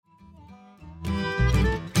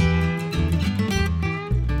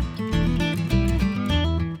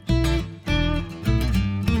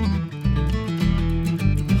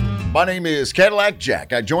My name is Cadillac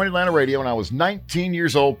Jack. I joined Atlanta Radio when I was 19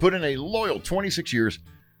 years old, put in a loyal 26 years.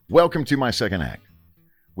 Welcome to my second act.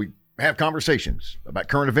 We have conversations about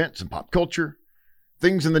current events and pop culture,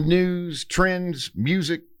 things in the news, trends,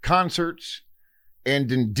 music, concerts, and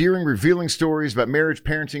endearing, revealing stories about marriage,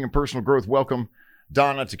 parenting, and personal growth. Welcome,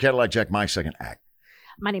 Donna, to Cadillac Jack, my second act.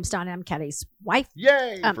 My name's Donna. I'm Caddy's wife.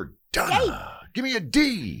 Yay for Donna. Yay. Give me a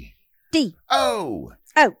D. D. O.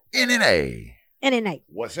 O. N-N-A. N-N-A.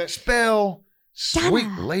 What's that spell? Donna. Sweet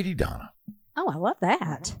Lady Donna. Oh, I love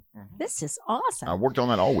that. Mm-hmm. This is awesome. I worked on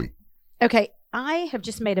that all week. Okay, I have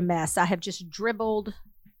just made a mess. I have just dribbled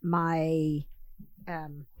my,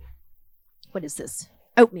 what is this?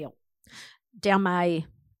 Oatmeal down my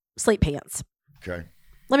sleep pants. Okay.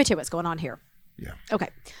 Let me tell you what's going on here. Yeah. Okay.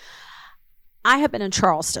 I have been in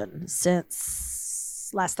Charleston since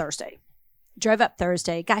last Thursday. Drove up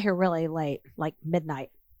Thursday, got here really late, like midnight.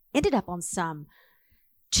 Ended up on some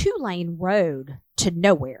 2-lane road to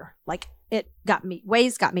nowhere. Like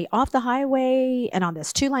Waze got me off the highway and on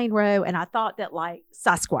this 2-lane road. And I thought that like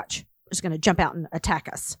Sasquatch was going to jump out and attack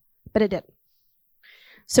us, but it didn't.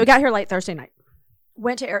 So we got here late Thursday night,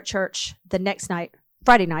 went to Eric Church the next night,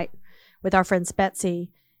 Friday night, with our friends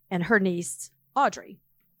Betsy and her niece, Audrey.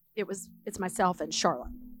 It's myself and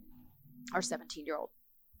Charlotte, our 17-year-old.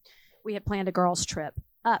 We had planned a girls' trip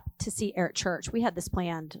up to see Eric Church. We had this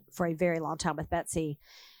planned for a very long time with Betsy,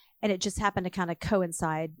 and it just happened to kind of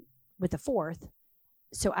coincide with the 4th.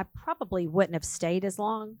 So I probably wouldn't have stayed as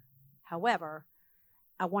long. However,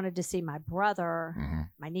 I wanted to see my brother, mm-hmm.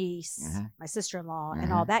 my niece, mm-hmm. my sister-in-law, mm-hmm.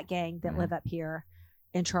 and all that gang that mm-hmm. live up here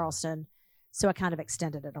in Charleston. So I kind of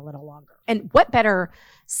extended it a little longer. And what better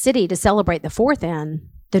city to celebrate the 4th in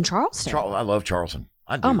than Charleston? I love Charleston.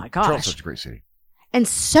 I do. Oh, my gosh. Charleston's a great city. And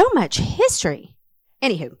so much history.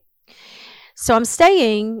 Anywho, so I'm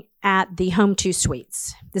staying at the Home 2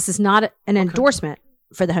 Suites. This is not an endorsement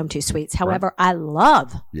for the Home 2 Suites. However, right. I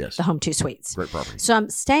love the Home 2 Suites. Great property. So I'm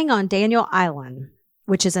staying on Daniel Island,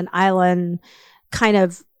 which is an island kind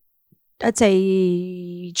of, I'd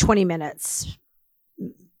say 20 minutes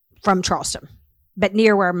from Charleston, but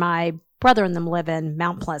near where my brother and them live in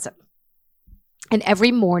Mount Pleasant. And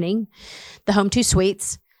every morning, the Home 2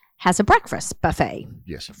 Suites has a breakfast buffet.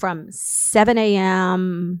 Yes. From 7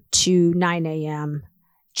 a.m. to 9 a.m.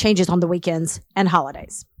 Changes on the weekends and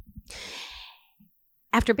holidays.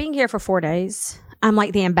 After being here for 4 days, I'm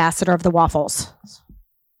like the ambassador of the waffles.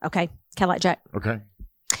 Okay? Cadillac Jack. Okay.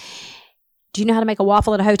 Do you know how to make a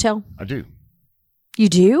waffle at a hotel? I do. You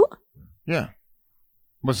do? Yeah.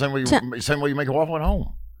 Well, same way you make a waffle at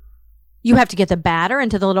home. You have to get the batter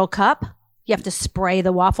into the little cup. You have to spray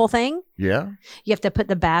the waffle thing. Yeah. You have to put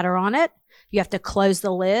the batter on it. You have to close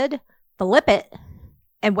the lid, flip it,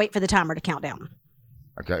 and wait for the timer to count down.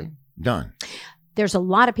 Okay. Done. There's a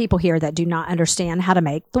lot of people here that do not understand how to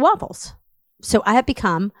make the waffles. So I have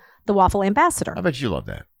become the waffle ambassador. I bet you love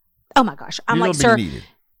that. Oh my gosh. I'm like, sir,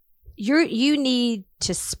 you need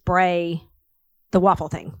to spray the waffle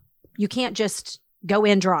thing. You can't just go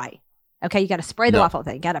in dry. Okay. You got to spray the waffle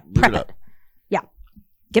thing. Got to prep it. Yeah.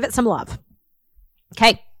 Give it some love.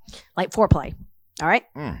 Okay. Like foreplay. All right.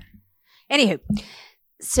 Anywho.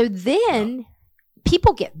 So then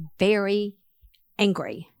people get very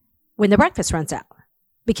angry when the breakfast runs out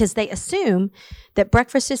because they assume that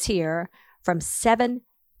breakfast is here from 7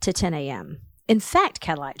 to 10 a.m. In fact,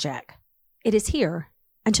 Cadillac Jack, it is here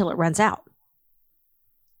until it runs out.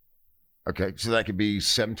 Okay. So that could be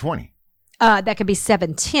 7:20. That could be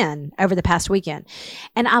 7:10 over the past weekend.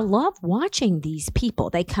 And I love watching these people.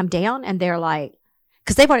 They come down and they're like,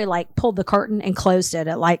 because they've already like pulled the curtain and closed it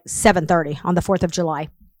at like 7:30 on the 4th of July.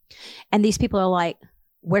 And these people are like,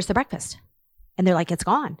 where's the breakfast? And they're like, it's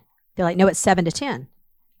gone. They're like, no, it's 7 to 10.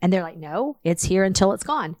 And they're like, no, it's here until it's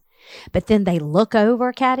gone. But then they look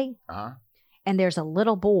over, Caddy, and there's a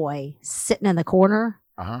little boy sitting in the corner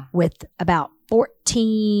with about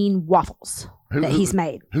 14 waffles that he's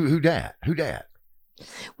made. Who dat?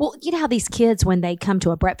 Well, you know how these kids, when they come to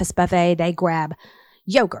a breakfast buffet, they grab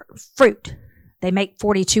yogurt, fruit. They make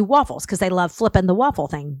 42 waffles because they love flipping the waffle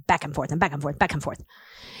thing back and forth and back and forth, back and forth.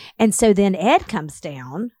 And so then Ed comes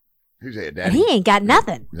down. Who's Ed? Daddy? And he ain't got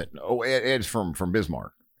nothing. Ed's from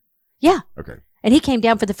Bismarck. Yeah. Okay. And he came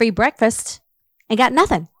down for the free breakfast and got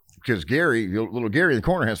nothing. Because little Gary in the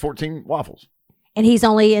corner has 14 waffles. And he's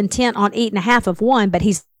only intent on eating a half of one, but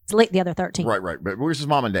he's licked the other 13. Right. But where's his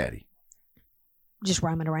mom and daddy? Just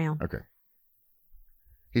roaming around. Okay.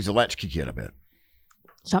 He's a latchkey kid, I bet.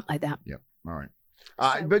 Something like that. Yep. All right.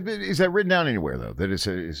 But is that written down anywhere, though? That is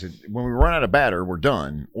it when we run out of batter, we're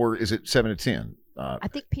done? Or is it 7 to 10? I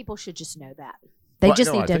think people should just know that. They need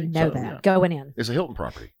to know that going in. It's a Hilton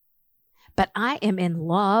property. But I am in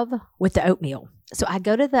love with the oatmeal. So I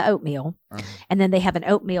go to the oatmeal, and then they have an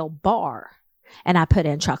oatmeal bar, and I put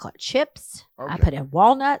in chocolate chips. Okay. I put in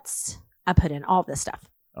walnuts. I put in all this stuff.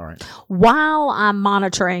 All right. While I'm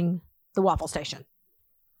monitoring the waffle station.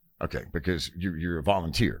 Okay, because you're a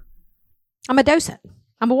volunteer. I'm a docent.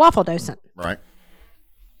 I'm a waffle docent. Right.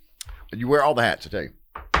 You wear all the hats today.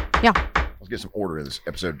 Yeah. Let's get some order in this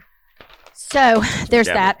episode. So there's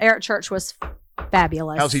that. Eric Church was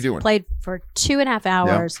fabulous. How's he doing? Played for 2.5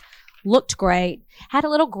 hours. Yeah. Looked great. Had a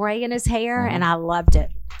little gray in his hair, and I loved it.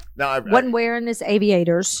 Now, wasn't wearing his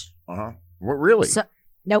aviators. What, really? So,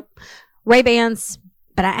 nope. Ray-Bans.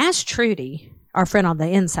 But I asked Trudy, our friend on the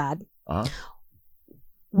inside,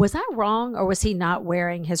 was I wrong or was he not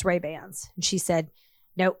wearing his Ray-Bans? And she said,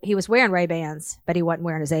 no, he was wearing Ray-Bans, but he wasn't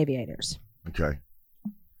wearing his aviators. Okay.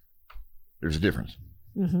 There's a difference.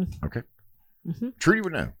 Mm-hmm. Okay. Mm-hmm. Trudy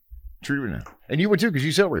would know. And you would too, because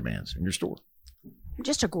you sell Ray-Bans in your store.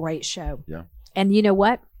 Just a great show. Yeah. And you know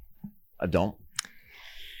what? I don't.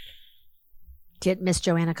 Didn't miss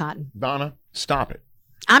Joanna Cotton. Donna, stop it.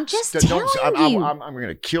 I'm just telling you. I'm going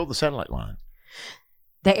to kill the satellite line.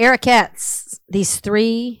 The Ericettes, these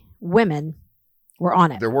 3 women were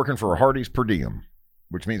on it. They're working for a Hardee's per diem,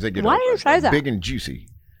 which means they get a big and juicy.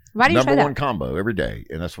 Why do you say that? Number 1 combo every day,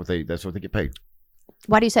 and that's what they get paid.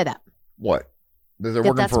 Why do you say that? What? They're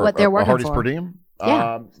working for a Hardee's per diem?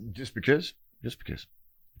 Yeah. Just because.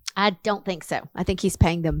 I don't think so. I think he's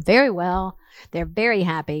paying them very well. They're very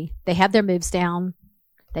happy. They have their moves down.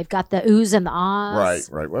 They've got the oohs and the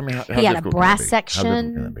ahs. Right. Well, I mean, how he had a brass How section.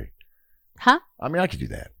 difficult can that be? Huh? I mean, I could do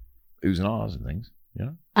that. Oohs and ahs and things. You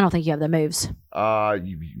know? I don't think you have the moves.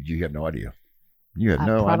 You have no idea. You have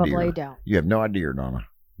no idea. I probably don't. You have no idea, Donna.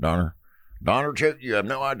 Donna, you have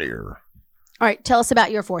no idea. All right. Tell us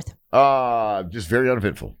about your 4th. Just very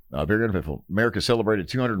uneventful. America celebrated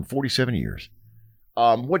 247 years.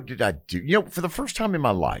 What did I do? You know, for the first time in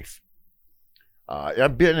my life,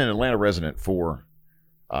 I've been an Atlanta resident for,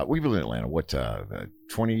 we've lived in Atlanta,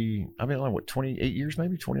 28 years,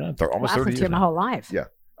 maybe 29, almost 30 years. My whole life. Yeah.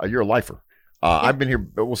 You're a lifer. I've been here,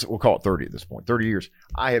 we'll call it 30 at this point, 30 years.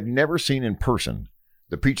 I have never seen in person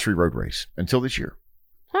the Peachtree Road Race until this year.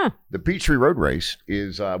 Huh. The Peachtree Road Race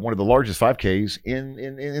is one of the largest 5Ks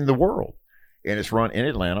in the world. And it's run in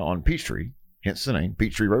Atlanta on Peachtree, hence the name,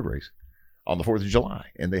 Peachtree Road Race, on the 4th of July.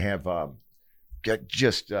 And they have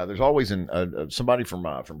there's always somebody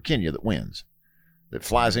from Kenya that wins, that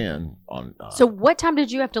flies in on. So what time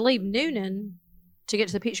did you have to leave Noonan to get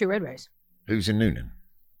to the Peachtree Road Race? Who's in Noonan?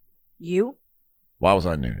 You. Why was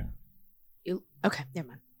I in Noonan? You. Okay, never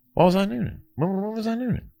mind. Why was I in Noonan? When was I in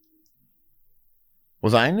Noonan?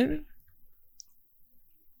 Was I in Noonan?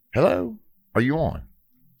 Hello? Are you on?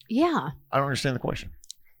 Yeah. I don't understand the question.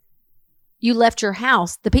 You left your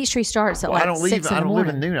house. The Peachtree starts at 6 in the morning. I don't live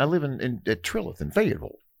in Noonan. I live at Trillith in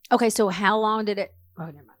Fayetteville. Okay, so how long did it? Oh,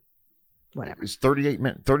 never mind. Whatever. It's 38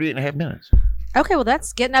 and a half minutes. Okay, well,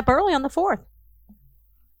 that's getting up early on the 4th.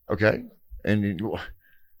 Okay. And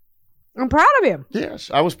I'm proud of you. Yes,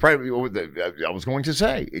 I was proud. I was going to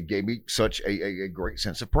say it gave me such a great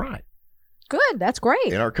sense of pride. Good, that's great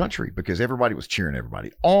in our country, because everybody was cheering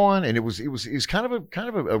everybody on, and it was kind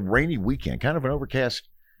of a rainy weekend, kind of an overcast,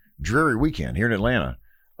 dreary weekend here in Atlanta,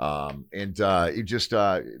 it just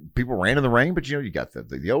people ran in the rain, but you got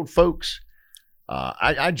the old folks.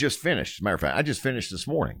 I just finished. As a matter of fact, I just finished this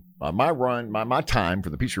morning. My time for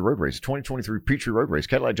the Peachtree Road Race, 2023 Peachtree Road Race.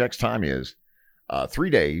 Cadillac Jack's time is 3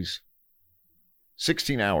 days,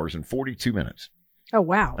 16 hours, and 42 minutes. Oh,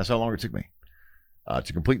 wow. That's how long it took me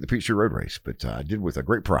to complete the Peachtree Road Race. But I did it with a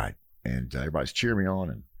great pride, and everybody's cheering me on,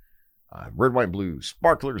 and red, white, and blue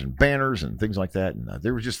sparklers and banners and things like that. And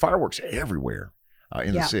there was just fireworks everywhere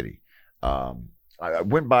in the city. I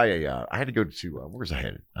went by I had to go to, where was I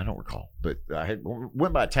headed? I don't recall, but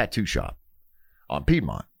went by a tattoo shop on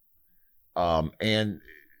Piedmont. And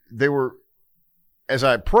they were, as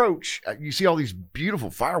I approach, you see all these beautiful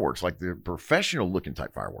fireworks, like the professional looking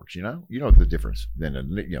type fireworks, you know the difference than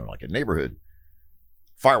like a neighborhood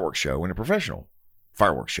fireworks show and a professional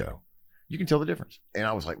fireworks show. You can tell the difference. And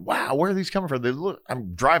I was like, wow, where are these coming from?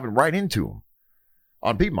 I'm driving right into them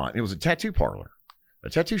on Piedmont. It was a tattoo parlor,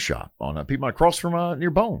 a tattoo shop on Piedmont, across from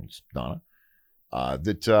near Bones, Donna,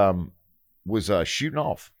 that was shooting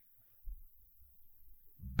off.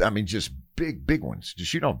 I mean, just big ones,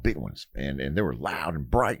 just shooting off big ones. And they were loud and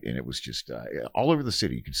bright. And it was just all over the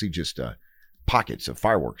city. You could see just pockets of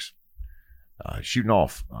fireworks shooting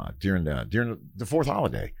off during the 4th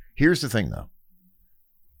holiday. Here's the thing, though.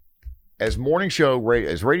 As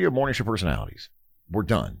radio morning show personalities, we're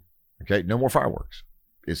done. Okay, no more fireworks.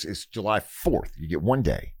 It's July 4th. You get one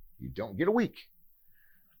day. You don't get a week.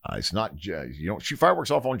 It's not, you don't shoot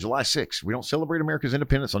fireworks off on July 6th. We don't celebrate America's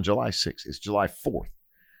independence on July 6th. It's July 4th.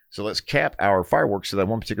 So let's cap our fireworks to that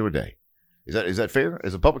one particular day. Is that fair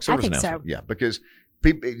as a public service announcement? So. Yeah, because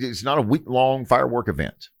it's not a week-long firework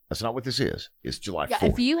event. That's not what this is. It's July 4th.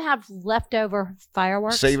 If you have leftover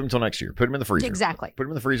fireworks, save them until next year. Put them in the freezer. Exactly. Put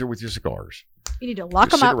them in the freezer with your cigars. You need to lock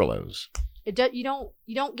them up. Cigarillos. You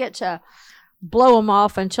don't get to blow them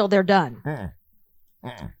off until they're done.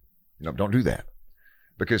 No, don't do that.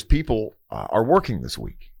 Because people are working this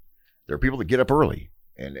week. There are people that get up early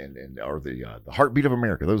and are the heartbeat of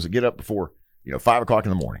America. Those that get up before 5 o'clock in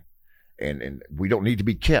the morning, and we don't need to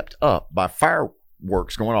be kept up by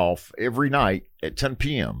fireworks going off every night at 10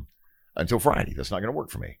 p.m. until Friday. That's not going to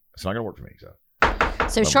work for me.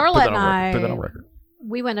 So Charlotte and I, put that on record.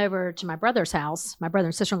 We went over to my brother's house, my brother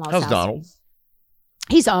and sister-in-law's house. How's Donald?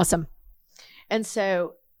 He's awesome, and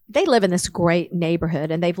so they live in this great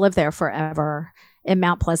neighborhood, and they've lived there forever in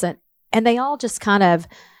Mount Pleasant, and they all just kind of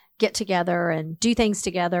get together and do things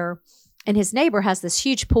together. And his neighbor has this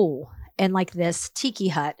huge pool and like this tiki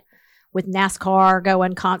hut with NASCAR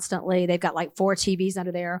going constantly. They've got like 4 TVs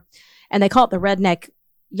under there, and they call it the Redneck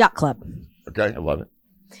Yacht Club. Okay, I love it.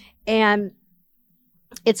 And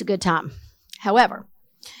it's a good time. However,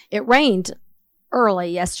 it rained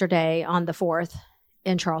early yesterday on the 4th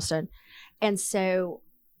in Charleston. And so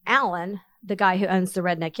Alan, the guy who owns the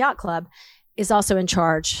Redneck Yacht Club, is also in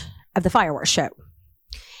charge of the fireworks show.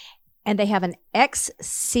 And they have an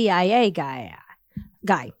ex-CIA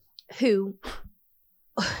guy who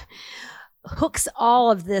hooks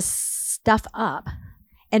all of this stuff up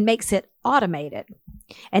and makes it automated.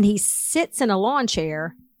 And he sits in a lawn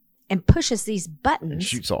chair and pushes these buttons. And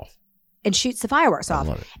shoots off. And shoots the fireworks off.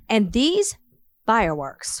 Love it. And these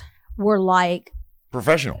fireworks were like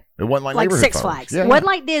professional. It wasn't like neighborhood Six fireworks. Flags. Yeah. It wasn't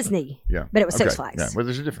like Disney. Yeah. But it was Six Flags. Yeah. Well,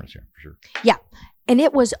 there's a difference here, for sure. Yeah. And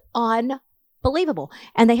it was unbelievable.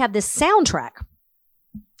 And they have this soundtrack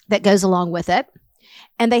that goes along with it.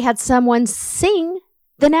 And they had someone sing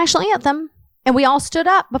the national anthem. And we all stood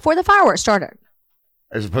up before the fireworks started.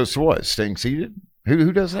 As opposed to what? Staying seated?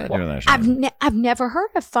 Who does that during the national anthem? I've never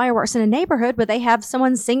heard of fireworks in a neighborhood where they have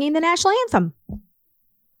someone singing the national anthem.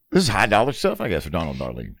 This is high dollar stuff, I guess, for Donald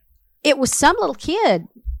Darlene. It was some little kid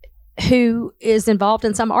who is involved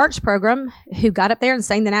in some arts program who got up there and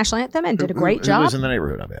sang the national anthem and did a great job. Who lives in the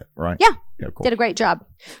neighborhood, I bet, right? Yeah, of course. Did a great job.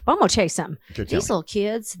 But I'm going to tell you something. These little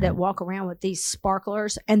kids that walk around with these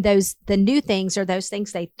sparklers and the new things are those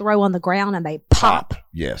things they throw on the ground and they pop.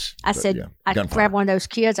 Yes. I said, I grabbed one of those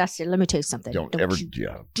kids. I said, let me tell you something. Don't ever do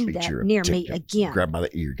that near me again. Grab by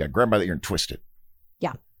the ear. You got to grab by the ear and twist it.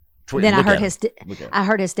 Yeah. Then I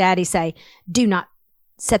heard his daddy say, do not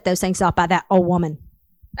set those things off by that old woman.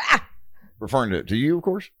 Ah! Referring to you, of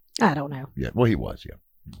course? I don't know. Yeah. Well, he was. Yeah.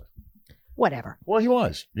 Whatever. Well, he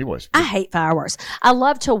was. I hate fireworks. I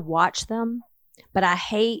love to watch them, but I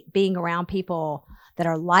hate being around people that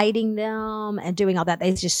are lighting them and doing all that.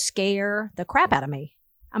 They just scare the crap out of me.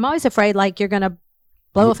 I'm always afraid like you're going to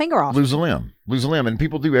blow a finger off. Lose a limb. And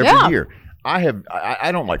people do every year.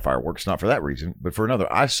 I don't like fireworks, not for that reason, but for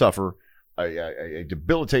another. I suffer a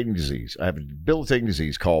debilitating disease. I have a debilitating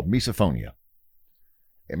disease called misophonia.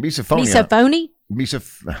 And misophonia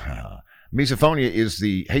is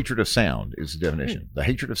the hatred of sound, is the definition. The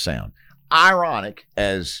hatred of sound. Ironic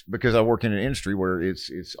because I work in an industry where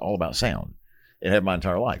it's all about sound. It had my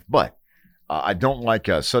entire life. But I don't like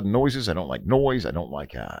sudden noises. I don't like noise. I don't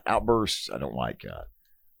like outbursts. I don't like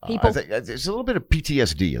people. I think there's a little bit of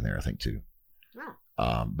PTSD in there, I think, too.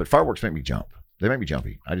 Oh. But fireworks make me jump. They make me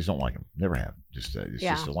jumpy. I just don't like them. Never have. Just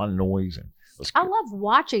a lot of noise. And I love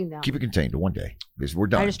watching them. Keep it contained to one day. Because we're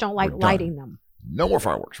done. I just don't like lighting them. No more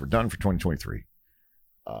fireworks. We're done for 2023.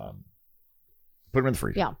 Put them in the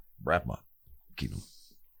freezer. Yeah. Wrap them up. Keep them.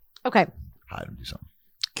 Okay. Hide them. Do something.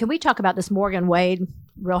 Can we talk about this Morgan Wade,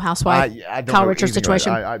 Real Housewife, Kyle Richards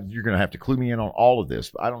situation? You're going to have to clue me in on all of this.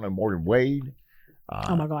 But I don't know Morgan Wade.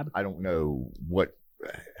 Oh, my God. I don't know what.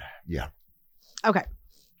 Yeah. Okay.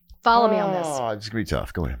 Follow me on this. Oh, it's going to be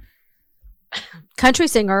tough. Go ahead. Country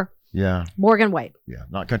singer. Yeah. Morgan Wade. Yeah.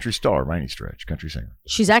 Not country star by any stretch. Country singer.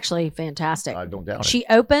 She's actually fantastic. I don't doubt it. She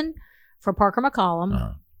opened for Parker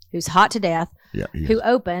McCollum, who's hot to death, who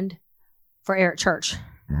opened for Eric Church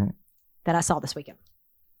that I saw this weekend.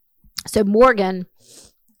 So Morgan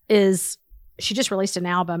she just released an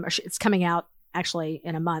album. It's coming out actually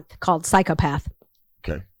in a month called Psychopath.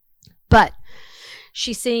 Okay. But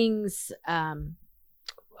she sings,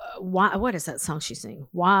 what is that song she sings?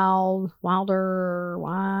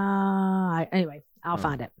 Anyway, I'll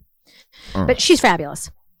find it. But she's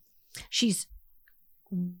fabulous. She's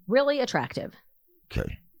really attractive.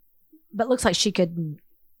 Okay. but looks like she could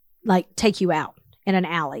like take you out in an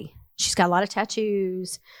alley. She's got a lot of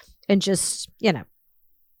tattoos and just,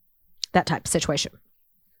 that type of situation.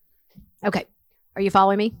 Okay. Are you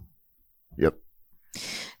following me? Yep.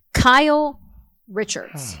 Kyle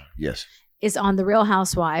Richards yes. is on The Real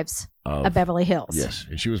Housewives of Beverly Hills. Yes.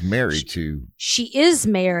 And she was married to. She is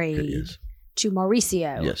married to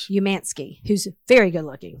Mauricio Umansky, who's very good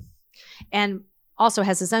looking and also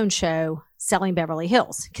has his own show selling Beverly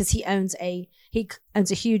Hills because he owns a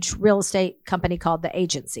huge real estate company called The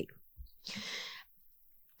Agency.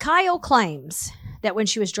 Kyle claims that when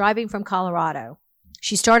she was driving from Colorado,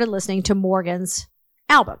 she started listening to Morgan's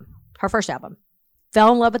album, her first album,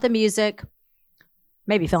 fell in love with the music,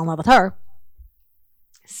 maybe fell in love with her,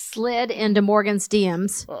 slid into Morgan's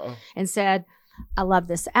DMs and said, I love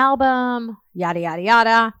this album, yada, yada,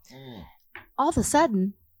 yada. All of a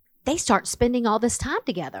sudden, they start spending all this time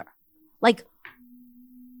together, like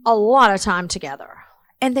a lot of time together.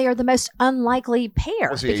 And they are the most unlikely pair.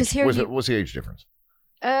 What's the age difference?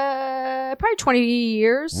 Probably 20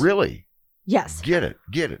 years. Really? Yes. Get it.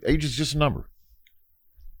 Age is just a number.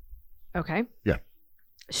 Okay. Yeah.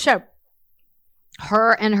 So,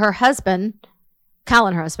 her and her husband, Kyle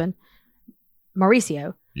and her husband,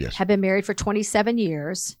 Mauricio, have been married for 27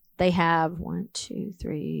 years. They have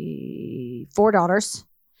 4 daughters.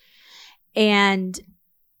 And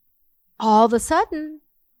all of a sudden,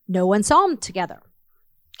 no one saw them together.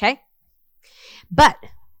 Okay. But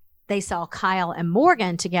they saw Kyle and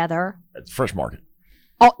Morgan together. At the Fresh Market.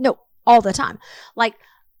 All the time. Like,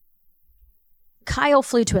 Kyle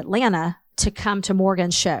flew to Atlanta to come to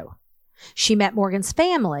Morgan's show. She met Morgan's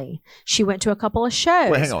family. She went to a couple of shows.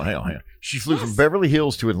 Wait, hang on. She flew from Beverly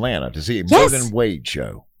Hills to Atlanta to see a Morgan Wade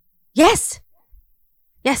show. Yes.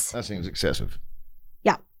 That seems excessive.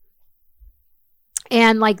 Yeah.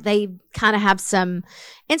 And like they kind of have some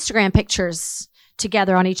Instagram pictures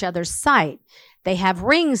together on each other's site. They have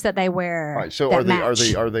rings that they wear. All right. So are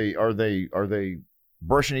they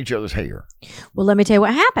brushing each other's hair? Well, let me tell you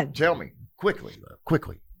what happened. Tell me quickly.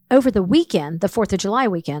 Over the weekend, the 4th of July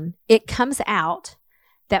weekend, it comes out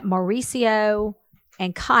that Mauricio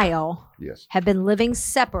and Kyle have been living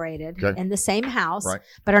separated in the same house,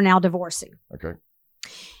 but are now divorcing. Okay.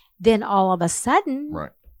 Then all of a sudden,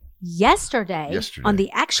 yesterday, on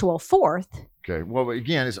the actual 4th. Okay. Well,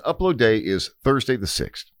 again, its upload day is Thursday the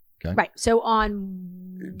 6th. Okay. Right. So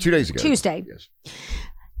on 2 days ago, Tuesday,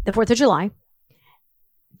 the 4th of July,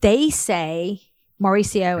 they say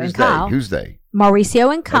Mauricio and Kyle. Who's they?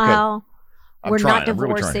 Mauricio and Kyle were not Really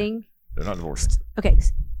divorcing. They're not divorcing. Okay.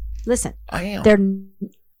 Listen. I am.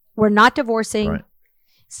 We're not divorcing. Right.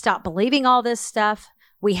 Stop believing all this stuff.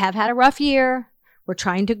 We have had a rough year. We're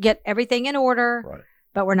trying to get everything in order,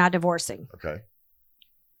 but we're not divorcing. Okay.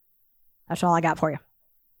 That's all I got for you.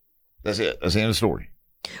 That's it. That's the end of the story.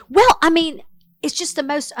 Well, I mean, it's just the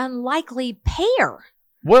most unlikely pair.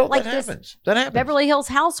 Well, like that happens. That happens. Beverly Hills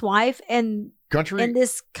housewife and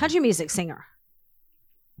this country music singer.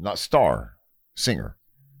 Not star, singer.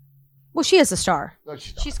 Well, she is a star. No,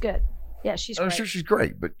 she's good. Yeah, she's great. I'm sure she's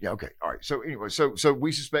great, but yeah, okay. All right. So anyway, so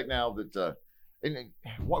we suspect now that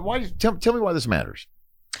why tell me why this matters.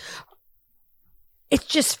 It's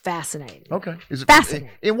just fascinating. Okay. Is it fascinating?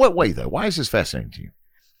 In what way though? Why is this fascinating to you?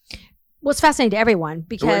 Well, it's fascinating to everyone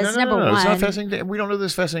because number one, it's not fascinating. We don't know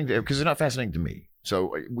this is fascinating because it's not fascinating to me.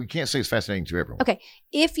 So we can't say it's fascinating to everyone. Okay,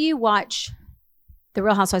 if you watch The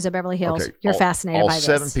Real Housewives of Beverly Hills, you're fascinated by this.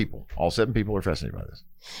 All 7 people are fascinated by this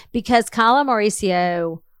because Kyle and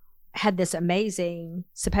Mauricio had this amazing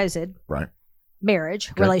supposed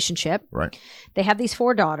marriage relationship. Right. They have these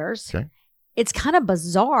 4 daughters. Okay. It's kind of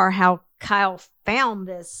bizarre how Kyle found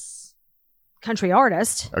this country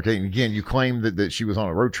artist. Okay, and again, you claim that she was on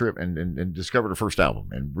a road trip and discovered her first album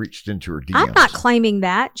and reached into her DMs. I'm not claiming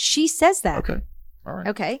that. She says that. Okay. All right.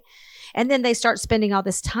 Okay. And then they start spending all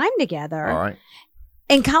this time together. All right.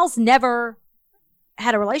 And Kyle's never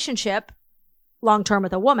had a relationship long-term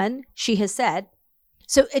with a woman, she has said.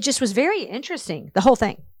 So it just was very interesting, the whole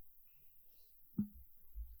thing.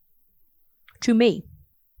 To me.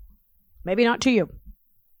 Maybe not to you.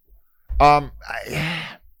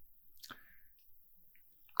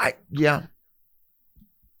 Yeah.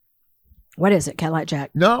 What is it, Cadillac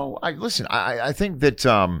Jack? No, listen. I think that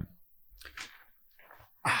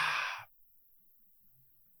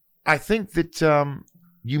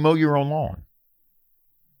you mow your own lawn.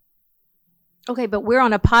 Okay, but we're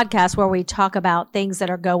on a podcast where we talk about things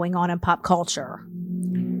that are going on in pop culture.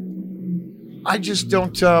 I just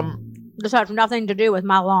don't. This has nothing to do with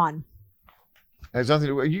my lawn. Has nothing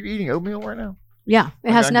to do. Are you eating oatmeal right now? Yeah,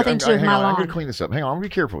 it has nothing to do with my lawn. I'm going to clean this up. Hang on. I'm going to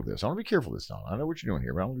be careful with this. I want to be careful with this, Donna. I know what you're doing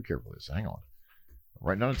here, but I'm going to be careful with this. Hang on.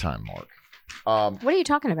 Right down a time mark. What are you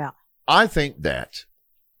talking about? I think that.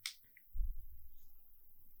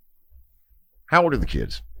 How old are the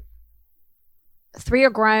kids? 3 are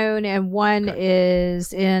grown and one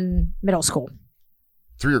is in middle school.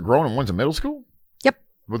 3 are grown and one's in middle school? Yep.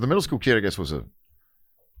 Well, the middle school kid, I guess, was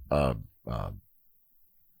well,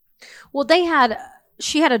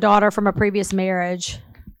 she had a daughter from a previous marriage,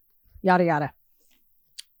 yada, yada.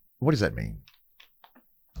 What does that mean?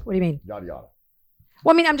 What do you mean? Yada, yada.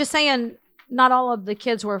 Well, I mean, I'm just saying not all of the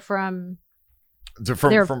kids were from both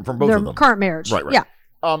of them. Current marriage. Right. Yeah.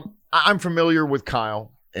 I'm familiar with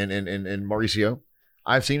Kyle and Mauricio.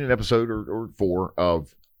 I've seen an episode or 4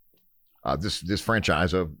 of this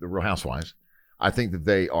franchise of the Real Housewives. I think that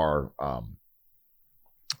they are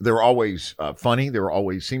they're always funny. They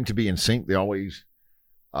always seem to be in sync. They always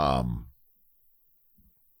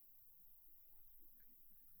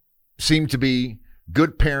seem to be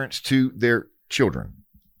good parents to their children.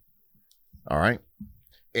 All right.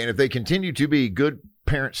 And if they continue to be good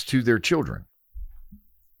parents to their children,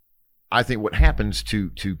 I think what happens to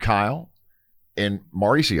Kyle and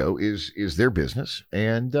Mauricio is their business.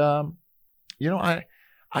 And, I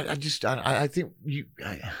think you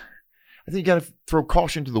got to throw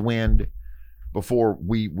caution to the wind before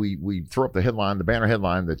we throw up the banner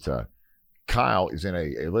headline that Kyle is in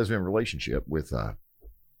a lesbian relationship with a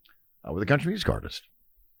country music artist.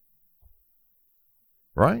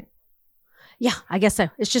 Right? Yeah, I guess so.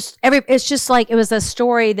 It's just like it was a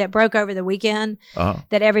story that broke over the weekend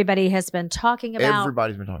that everybody has been talking about.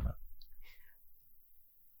 Everybody's been talking about.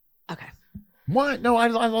 Okay. What? No, I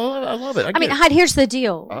love it. Hyde, here's the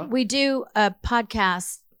deal. We do a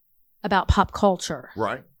podcast about pop culture.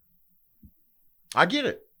 Right. I get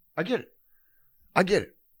it.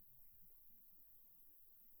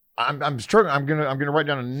 I'm struggling. I'm gonna write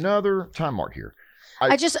down another time mark here.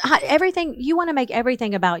 Everything you want to make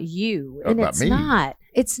everything about you, and about it's me. not.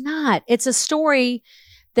 It's not. It's a story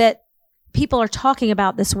that people are talking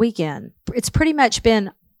about this weekend. It's pretty much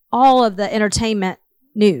been all of the entertainment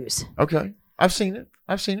news. Okay, I've seen it.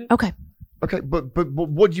 Okay, but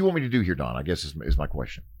what do you want me to do here, Don? I guess is my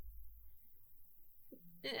question.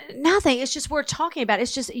 Nothing. It's just we're talking about.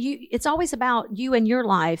 It's just you. It's always about you and your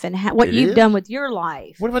life and what you've done with your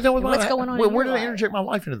life. What have I done with what's going on? Where did I interject my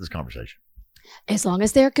life into this conversation? As long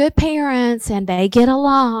as they're good parents and they get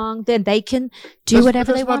along, then they can do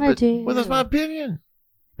whatever they want to do. Well, that's my opinion,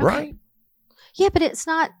 okay. Right? Yeah, but it's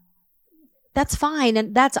not. That's fine,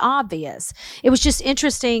 and that's obvious. It was just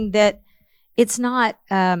interesting that it's not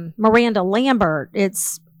Miranda Lambert.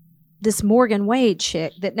 It's this Morgan Wade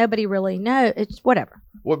chick that nobody really knows. It's whatever.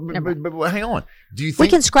 Well, but hang on. Do you think we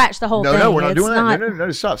can scratch the whole thing? No, we're not doing that.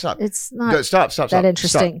 No, stop. It's not stop. that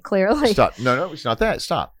interesting, stop. Clearly. Stop. No, it's not that.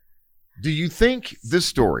 Stop. Do you think this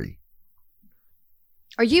story?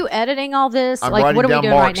 Are you editing all this? I'm like, writing what are down we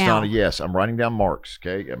doing marks, right now? Donna. Yes, I'm writing down marks.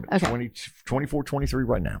 Okay. I'm at Okay. 24, 23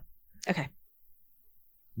 right now. Okay.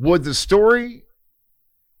 Would the story?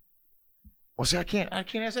 Well, see, I can't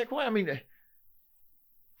ask that question. I mean,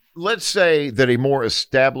 let's say that a more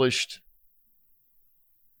established.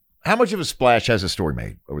 How much of a splash has a story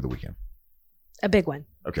made over the weekend? A big one.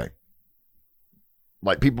 Okay.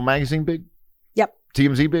 Like People Magazine big? Yep.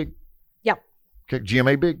 TMZ big? Yep. Okay.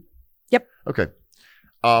 GMA big? Yep. Okay.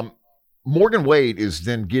 Morgan Wade is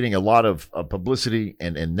then getting a lot of publicity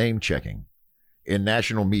and name checking in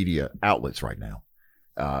national media outlets right now.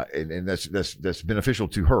 And that's beneficial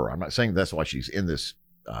to her. I'm not saying that's why she's in this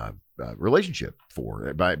relationship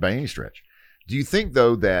by any stretch. Do you think,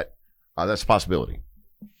 though, that that's a possibility?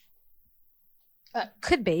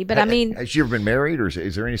 Could be, but I mean, has she ever been married, or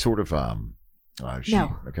is there any sort of no?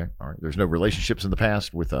 Okay, all right. There's no relationships in the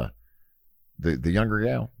past with the younger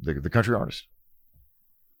gal, the country artist.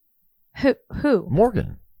 Who?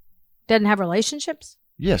 Morgan Doesn't have relationships.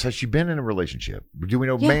 Yes, has she been in a relationship? Do we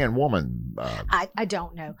know man, woman? I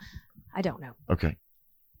don't know. Okay.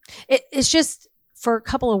 It's just for a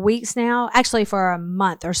couple of weeks now, actually for a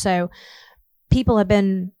month or so, people have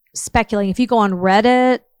been speculating. If you go on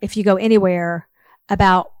Reddit, if you go anywhere,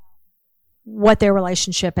 about what their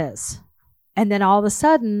relationship is. And then all of a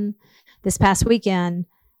sudden, this past weekend,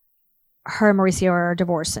 her and Mauricio are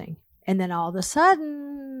divorcing. And then all of a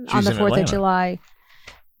sudden, on the 4th of July,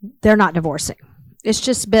 they're not divorcing. It's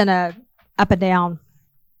just been a up and down,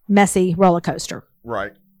 messy roller coaster.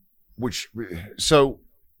 Right. So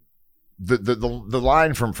the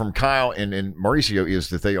line from Kyle and Mauricio is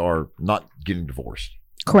that they are not getting divorced.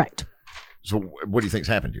 Correct. So what do you think's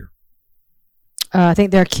happened here? I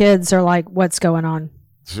think their kids are like, what's going on?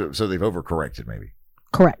 So they've overcorrected, maybe.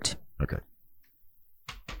 Correct. Okay.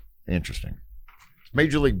 Interesting.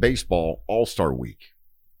 Major League Baseball All Star Week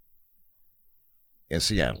in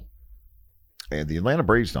Seattle, and the Atlanta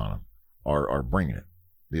Braves, Donna, are bringing it.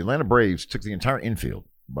 The Atlanta Braves took the entire infield.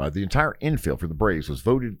 The entire infield for the Braves was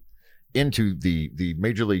voted into the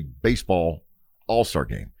Major League Baseball All Star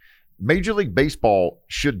game. Major League Baseball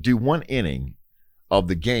should do one inning of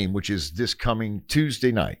the game, which is this coming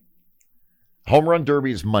Tuesday night. Home Run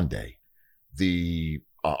Derby is Monday. The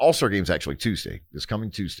All Star game is actually Tuesday. This coming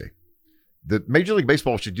Tuesday. The Major League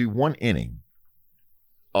Baseball should do one inning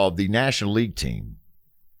of the National League team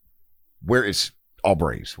where it's all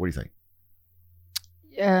Braves. What do you think?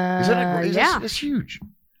 It's huge.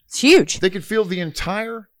 It's huge. They could field the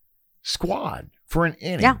entire squad for an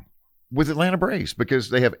inning with Atlanta Braves because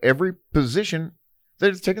they have every position.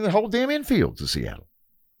 They're taking the whole damn infield to Seattle.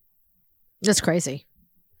 That's crazy.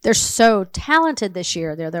 They're so talented this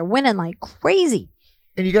year. They're winning like crazy.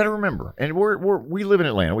 And you got to remember, and we live in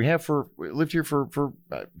Atlanta. We lived here for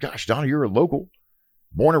gosh, Donna, you're a local,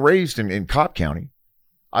 born and raised in Cobb County.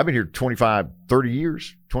 I've been here 28, 30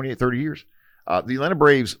 years. The Atlanta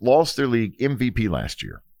Braves lost their league MVP last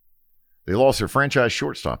year. They lost their franchise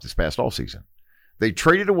shortstop this past offseason. They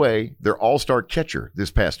traded away their all-star catcher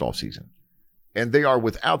this past offseason. And they are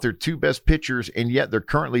without their two best pitchers, and yet they're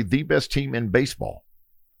currently the best team in baseball.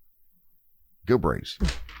 Go Braves.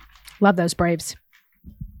 Love those Braves.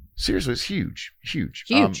 Seriously, it's huge.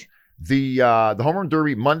 The Home Run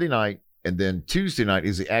Derby Monday night, and then Tuesday night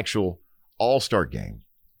is the actual All-Star game.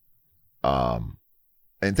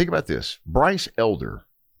 And think about this. Bryce Elder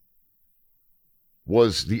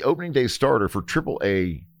was the opening day starter for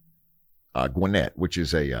AAA Gwinnett, which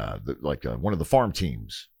is one of the farm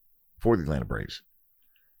teams for the Atlanta Braves.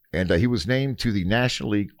 And he was named to the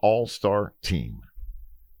National League All-Star team.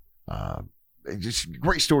 Just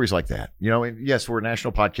great stories like that. And yes, we're a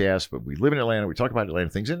national podcast, but we live in Atlanta. We talk about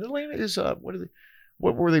Atlanta things. And Atlanta is,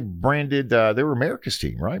 what were they branded? They were America's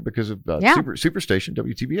team, right? Because of Superstation,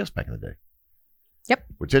 WTBS back in the day. Yep.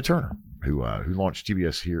 With Ted Turner, who launched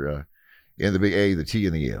TBS here in the Big A, the T,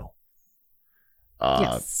 and the L.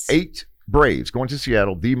 Yes. 8 Braves going to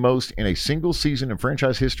Seattle, the most in a single season in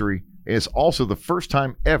franchise history. And it's also the first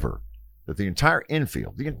time ever that the entire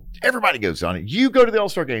infield, everybody goes on it. You go to the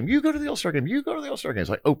All-Star game. You go to the All-Star game. You go to the All-Star game. It's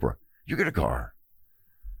like Oprah. You get a car.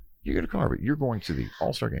 But you're going to the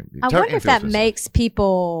All-Star game. I wonder if that makes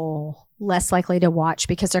people less likely to watch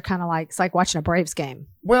because they're kind of like, it's like watching a Braves game.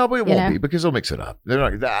 Well, but it won't be because they'll mix it up. They're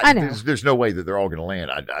not. I know. There's no way that they're all going to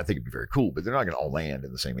land. I think it'd be very cool, but they're not going to all land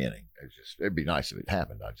in the same inning. It'd be nice if it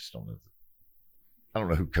happened. I just don't know. I don't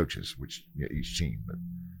know who coaches each team, but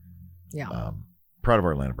proud of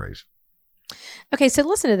our Atlanta Braves. Okay, so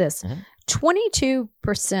listen to this.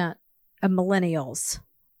 22% of millennials,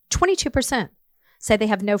 22% say they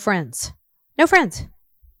have no friends. No friends.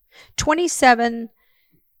 22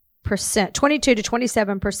 to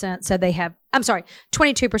 27% said they have,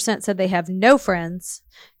 22% said they have no friends.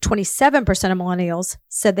 27% of millennials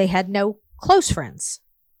said they had no close friends.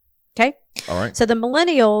 Okay? All right. So the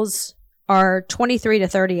millennials are 23 to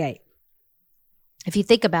 38. If you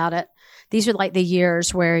think about it, these are like the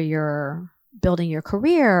years where you're building your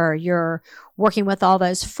career, you're working with all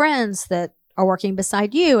those friends that are working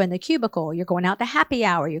beside you in the cubicle, you're going out to happy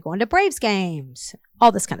hour, you're going to Braves games,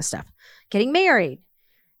 all this kind of stuff, getting married.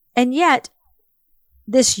 And yet,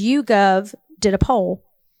 this YouGov did a poll,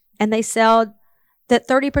 and they said that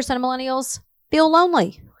 30% of millennials feel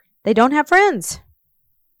lonely. They don't have friends.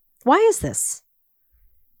 Why is this?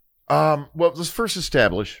 Well, let's first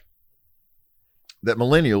establish that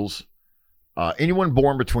millennials, anyone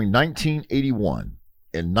born between 1981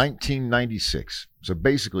 and 1996, so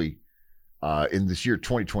basically in this year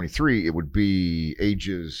 2023, it would be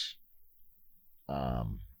ages,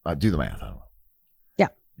 do the math, I don't know. Yeah.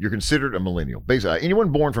 You're considered a millennial. Basically,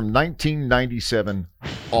 anyone born from 1997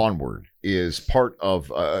 onward is part of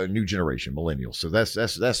a new generation, millennials. So that's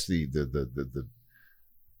the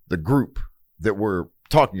group that we're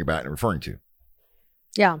talking about and referring to.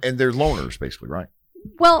 Yeah. And they're loners, basically, right?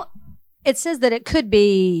 Well, it says that it could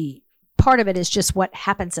be part of it is just what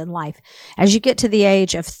happens in life. As you get to the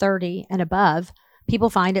age of 30 and above, people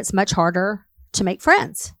find it's much harder to make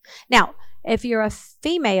friends. Now, if you're a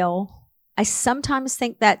female, I sometimes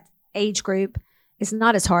think that age group is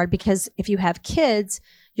not as hard because if you have kids,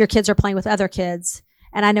 your kids are playing with other kids.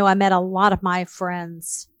 And I know I met a lot of my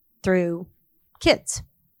friends through kids,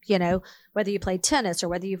 whether you played tennis or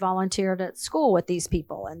whether you volunteered at school with these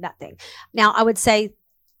people and that thing. Now, I would say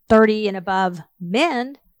 30 and above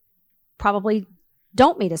men probably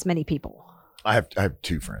don't meet as many people. I have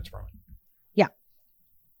 2 friends, probably. Yeah.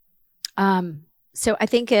 So I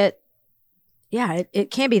think it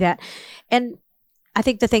can be that. And I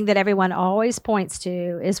think the thing that everyone always points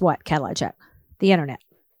to is what, Cadillac Jack? The internet.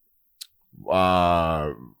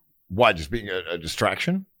 Why? Just being a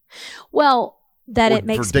distraction? Well, that Or it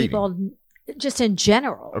makes for dating? people just in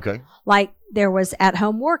general. Okay. Like there was at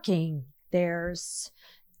home working. There's,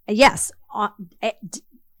 yes,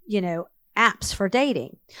 apps for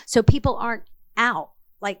dating. So people aren't out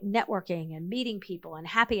like networking and meeting people and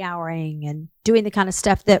happy houring and doing the kind of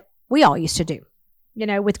stuff that we all used to do,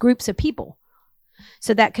 with groups of people.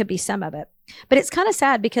 So that could be some of it. But it's kind of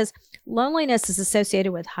sad because loneliness is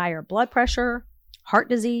associated with higher blood pressure, heart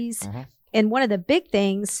disease. Mm-hmm. And one of the big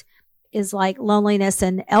things is like loneliness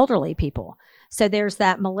in elderly people. So there's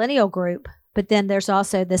that millennial group, but then there's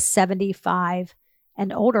also the 75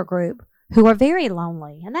 and older group who are very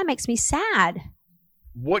lonely. And that makes me sad.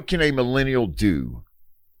 What can a millennial do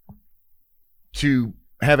to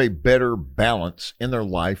have a better balance in their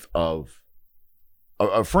life of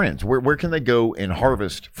friends? Where can they go and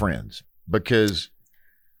harvest friends? Because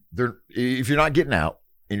if you're not getting out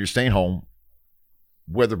and you're staying home,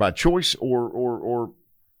 whether by choice or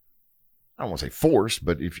I don't want to say force,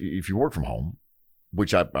 but if you work from home,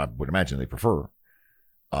 which I would imagine they prefer,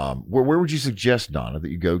 where would you suggest, Donna, that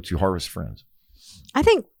you go to harvest friends? I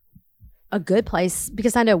think a good place,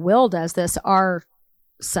 because I know Will does this, our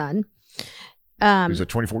son. Who's at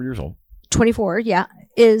 24 years old. 24, yeah,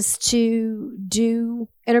 is to do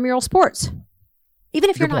intramural sports. Even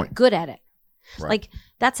if you're not good at it. Right. Like,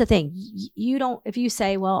 that's the thing. You don't, if you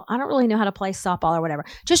say, well, I don't really know how to play softball or whatever,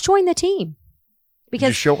 just join the team.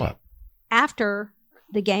 Because just show up. After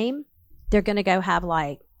the game, they're going to go have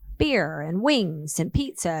like beer and wings and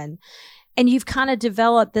pizza. And you've kind of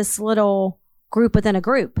developed this little group within a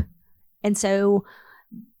group. And so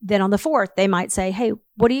then on the 4th, they might say, hey,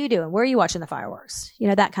 what are you doing? Where are you watching the fireworks?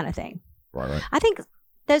 That kind of thing. Right. I think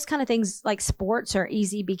those kind of things like sports are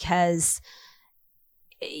easy because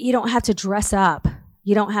you don't have to dress up.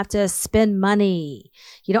 You don't have to spend money.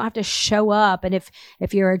 You don't have to show up. And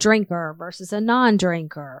if you're a drinker versus a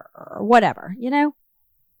non-drinker or whatever,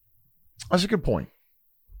 That's a good point.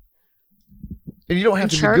 And you don't have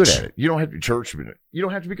to be good at it. You don't have to be church. You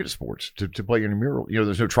don't have to be good at sports to play in a mural.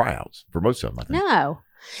 There's no tryouts for most of them, I think. No.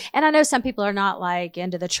 And I know some people are not like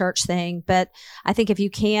into the church thing, but I think if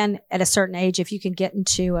you can, at a certain age, if you can get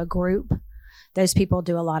into a group, those people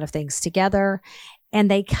do a lot of things together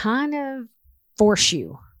and they kind of force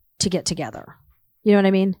you to get together. You know what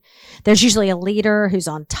I mean? There's usually a leader who's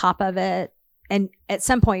on top of it. And at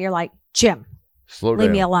some point you're like, Jim,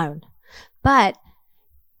 leave me alone. But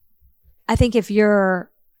I think if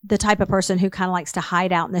you're the type of person who kind of likes to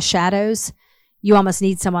hide out in the shadows, you almost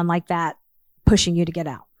need someone like that pushing you to get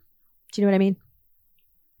out. Do you know what I mean?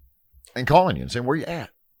 And calling you and saying, where you at?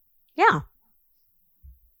 Yeah.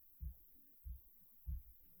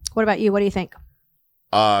 What about you? What do you think?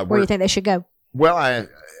 Where do you think they should go? Well,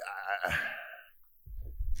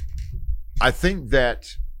 I think that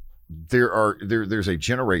there's a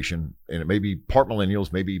generation, and it may be part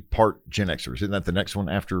millennials, maybe part Gen Xers. Isn't that the next one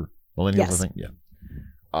after millennials? Yes. I think, yeah.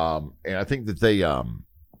 And I think that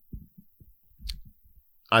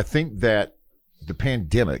I think that the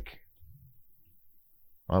pandemic,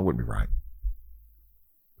 well, that wouldn't be right.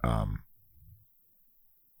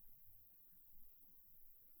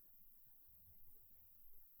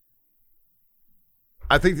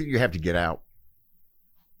 I think that you have to get out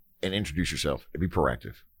and introduce yourself and be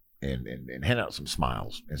proactive and hand out some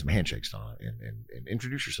smiles and some handshakes, Donna, and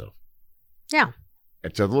introduce yourself. Yeah.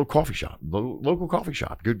 It's a little coffee shop, local coffee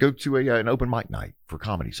shop. Go to an open mic night for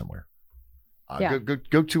comedy somewhere. Yeah.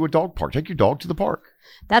 Go to a dog park. Take your dog to the park.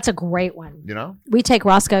 That's a great one. We take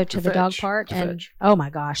Roscoe to the dog park, and oh my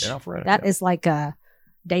gosh, that is like a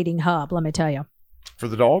dating hub. Let me tell you. For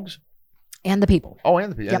the dogs and the people. Oh,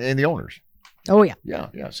 and the people and the owners. Oh yeah.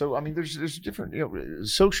 Yeah. So I mean, there's different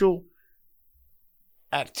social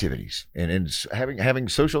activities and having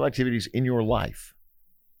social activities in your life.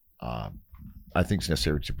 I think it's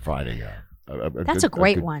necessary to provide that's a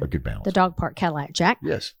great one. A good balance. The dog park Cadillac Jack.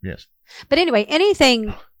 Yes. But anyway,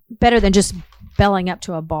 anything better than just belling up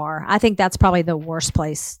to a bar. I think that's probably the worst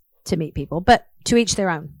place to meet people, but to each their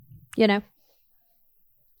own,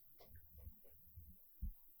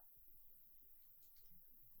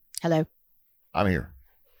 Hello. I'm here.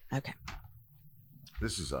 Okay.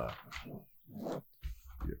 This is yeah.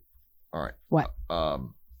 All right. What?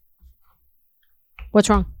 What's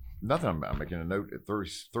wrong? Nothing. I'm making a note at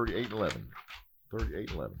 38:11.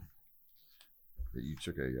 38:11. That you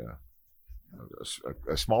took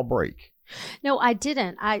a small break. No, I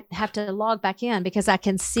didn't. I have to log back in because I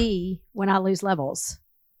can see when I lose levels.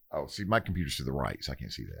 Oh, see, my computer's to the right, so I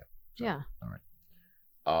can't see that. So, Yeah. All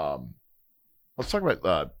right. Let's talk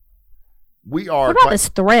about. We are. What about this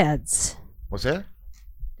Threads? What's that?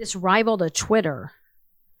 This rival to Twitter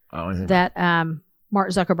Oh, that Mark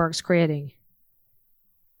Zuckerberg's creating.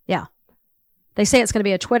 Yeah. They say it's going to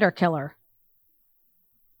be a Twitter killer.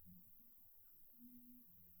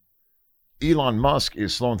 Elon Musk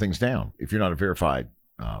is slowing things down if you're not a verified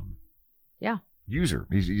user.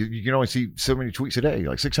 You can only see so many tweets a day,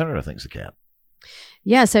 like 600, I think is the cap.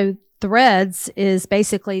 Yeah, so Threads is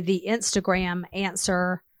basically the Instagram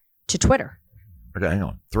answer to Twitter. Okay, hang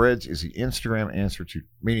on. Threads is the Instagram answer to,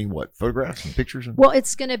 meaning what? Photographs and pictures? And well,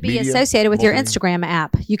 it's going to be media, associated with your Instagram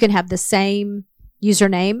app. You can have the same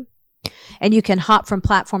username and you can hop from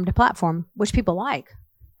platform to platform, which people like.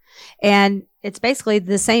 And it's basically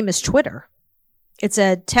the same as Twitter. It's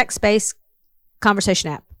a text-based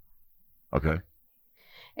conversation app. Okay.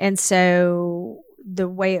 And so the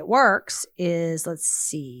way it works is, let's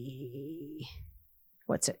see.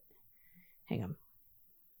 What's it? Hang on.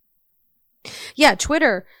 Yeah,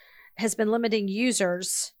 Twitter has been limiting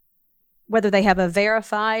users, whether they have a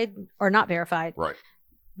verified or not verified. Right.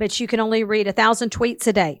 But you can only read 1,000 tweets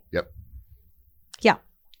a day. Yep. Yeah.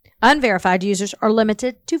 Unverified users are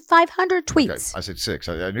limited to 500 tweets. Okay. I said 6.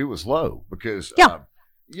 I knew it was low because,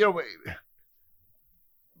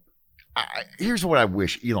 here's what I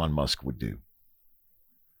wish Elon Musk would do.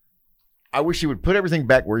 I wish he would put everything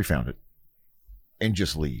back where he found it and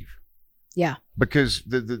just leave. Yeah. Because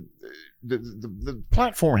the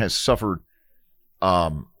platform has suffered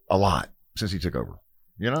a lot since he took over.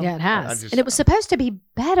 You know? Yeah, it has. And it was supposed to be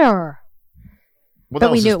better. Well,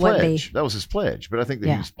 but we knew it wouldn't be. That was his pledge. But I think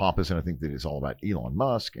that he's pompous, and I think that it's all about Elon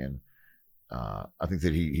Musk, and I think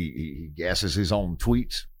that he gasses his own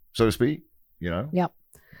tweets, so to speak. You know? Yep.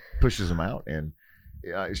 Pushes them out, and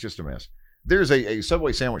it's just a mess. There's a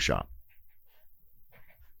Subway sandwich shop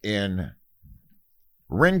in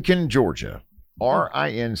Rincon, Georgia,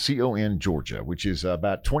 Rincon, Georgia, which is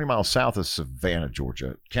about 20 miles south of Savannah,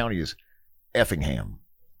 Georgia. County is Effingham.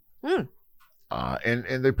 And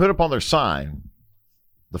they put up on their sign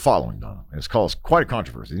the following, Donna, and it's caused quite a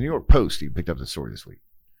controversy. The New York Post even picked up this story this week.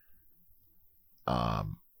 The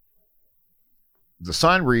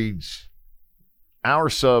sign reads, "Our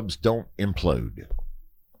subs don't implode."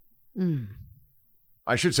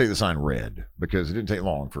 I should say the sign read, because it didn't take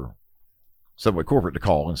long for Subway corporate to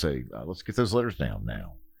call and say, let's get those letters down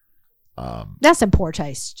now. That's in poor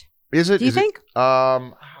taste. Is it? Do you think?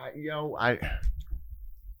 I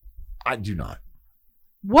do not.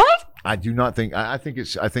 What? I do not think. I think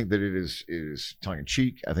that it is tongue in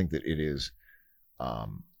cheek. I think that it is. I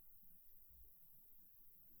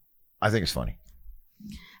think it's funny.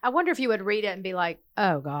 I wonder if you would read it and be like,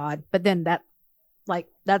 "Oh God," but then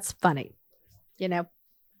that's funny, you know.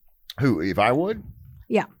 Who? If I would?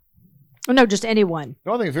 Yeah. Oh, no, just anyone.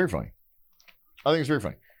 No, I think it's very funny. I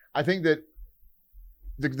think that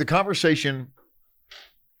the conversation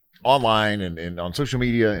online and on social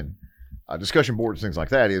media and discussion boards, things like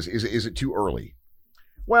that, is it too early?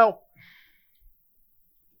 Well,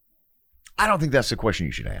 I don't think that's the question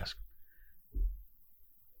you should ask.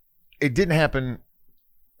 It didn't happen.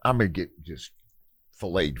 I'm going to get just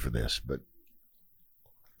filleted for this, but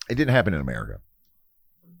it didn't happen in America.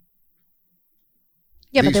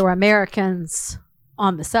 Yeah, but there were Americans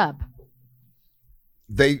on the sub.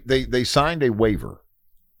 They signed a waiver.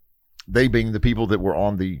 They being the people that were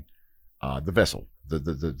on the vessel,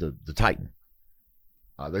 the Titan.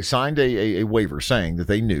 They signed a waiver saying that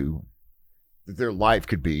they knew that their life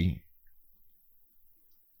could be,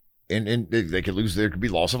 and they could lose. There could be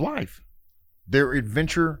loss of life. They're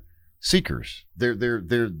adventure seekers. There's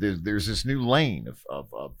this new lane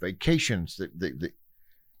of vacations that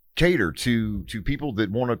cater to people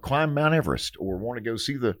that want to climb Mount Everest or want to go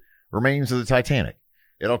see the remains of the Titanic.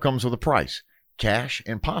 It all comes with a price, cash,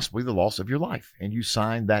 and possibly the loss of your life. And you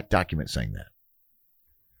signed that document saying that.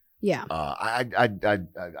 Yeah.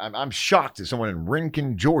 I'm shocked that someone in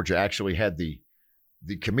Rincon, Georgia, actually had the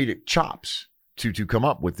comedic chops to come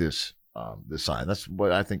up with this sign. That's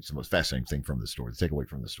what I think is the most fascinating thing from the story. The takeaway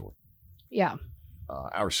from the story. Yeah.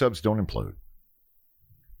 Our subs don't implode.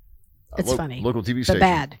 It's funny. Local TV station.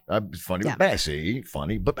 But bad. Funny but bad. See,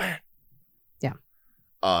 funny but bad. Yeah.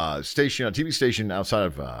 TV station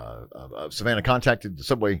outside of Savannah contacted the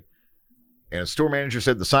Subway, and a store manager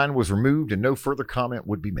said the sign was removed and no further comment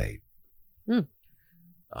would be made.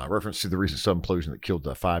 Reference to the recent sub implosion that killed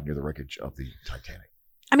 5 near the wreckage of the Titanic.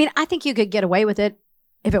 I mean, I think you could get away with it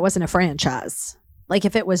if it wasn't a franchise. Like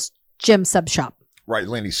if it was Jim's Sub Shop. Right,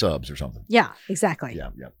 Landy Subs or something. Yeah, exactly.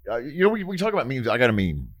 Yeah. We talk about memes. I got a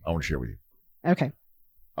meme I want to share with you. Okay.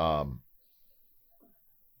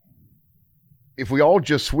 If we all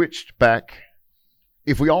just switched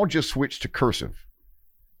to cursive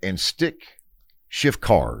and stick shift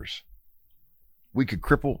cars, we could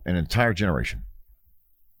cripple an entire generation.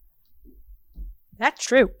 That's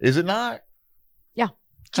true. Is it not? Yeah.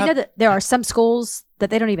 Do you know that there are some schools that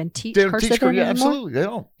they don't even teach cursive anymore? Yeah, absolutely. They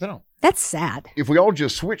don't. That's sad. If we all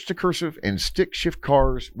just switch to cursive and stick shift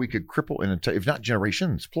cars, we could cripple an entire, if not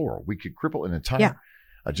generations, plural, we could cripple an entire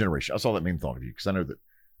generation. I saw that meme thought of you because I know that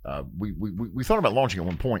we thought about launching at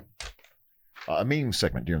one point a meme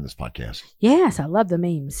segment during this podcast. Yes, I love the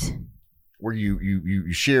memes. Where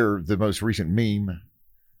you share the most recent meme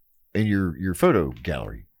in your photo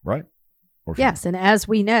gallery, right? Yes, and as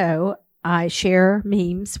we know, I share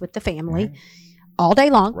memes with the family all day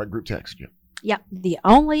long. Right, group text, yeah. Yep, the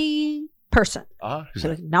only person who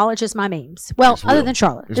acknowledges my memes. Well, other than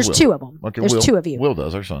Charlotte. There's two of them. Okay, There's two of you. Will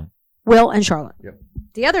does, our son. Will and Charlotte. Yep.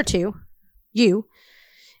 The other two, you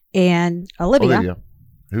and Olivia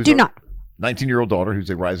do not. 19-year-old daughter who's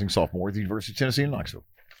a rising sophomore at the University of Tennessee in Knoxville.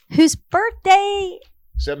 Whose birthday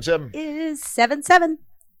 7-7 is 7-7.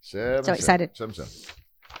 So excited. 7-7.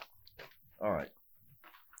 All right.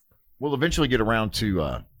 We'll eventually get around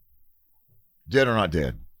to Dead or Not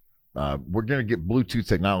Dead. We're going to get Bluetooth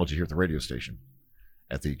technology here at the radio station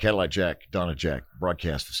at the Cadillac Jack, Donna Jack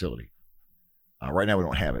broadcast facility. Right now we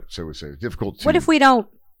don't have it, so it's difficult to... What if we don't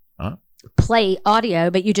play audio,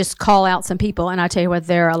 but you just call out some people and I tell you whether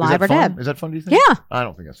they're alive or dead? Is that fun, do you think? Yeah. I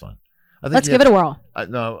don't think that's fun. Let's give it a whirl.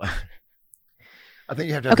 No. I think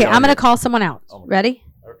you have to have Okay, I'm going to call someone out. Ready?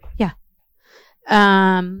 Okay. Yeah.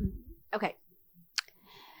 Okay.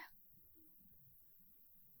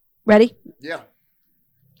 Ready? Yeah.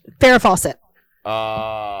 Farrah Fawcett.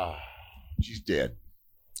 She's dead.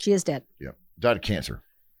 She is dead. Yeah. Died of cancer.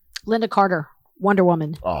 Linda Carter, Wonder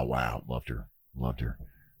Woman. Oh, wow. Loved her.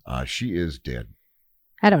 She is dead.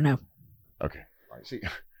 I don't know. Okay. All right. See.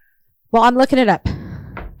 Well, I'm looking it up.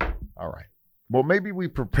 All right. Well, maybe we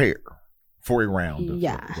prepare for a round of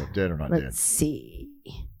Dead or Not Dead. Let's see.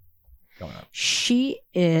 Coming up. She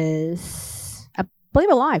is, I believe,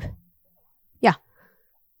 alive. Yeah.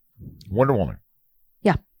 Wonder Woman.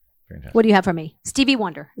 Yeah. Fantastic. What do you have for me? Stevie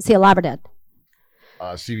Wonder. Is he alive or dead?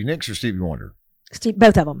 Stevie Nicks or Stevie Wonder?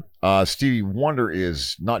 Both of them. Stevie Wonder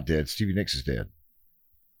is not dead. Stevie Nicks is dead.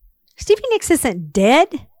 Stevie Nicks isn't dead.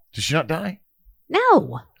 Did she not die?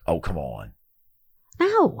 No. Oh, come on.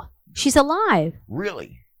 No. She's alive.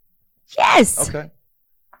 Really? Yes. Okay.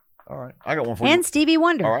 All right. I got one for you. And Stevie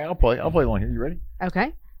Wonder. All right. I'll play one here. You ready?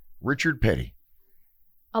 Okay. Richard Petty.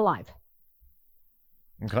 Alive.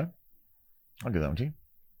 Okay. I'll give that one to you.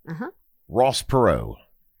 Uh-huh. Ross Perot.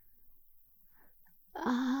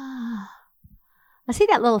 I see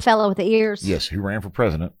that little fellow with the ears. Yes, who ran for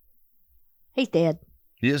president. He's dead.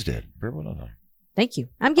 He is dead. Very well done. Thank you.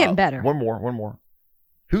 I'm getting better. One more.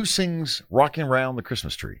 Who sings Rockin' Around the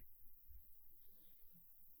Christmas Tree?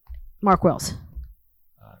 Mark Wells.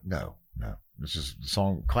 No. This is the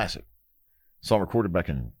song classic. Song recorded back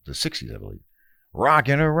in the 60s, I believe.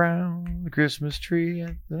 Rockin' Around the Christmas Tree.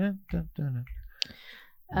 Brenda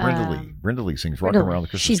Lee sings Rockin' Around the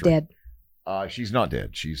Christmas She's Tree. Dead. She's not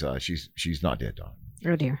dead. She's not dead, Donna.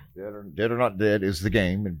 Oh, dear. Dead or Not Dead is the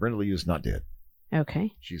game, and Brenda Lee is not dead.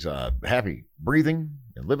 Okay. She's happy, breathing,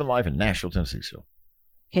 and living life in Nashville, Tennessee still.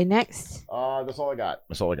 Okay, next. That's all I got.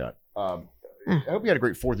 I hope you had a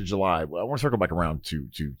great 4th of July. Well, I want to circle back around to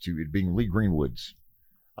it being Lee Greenwood's.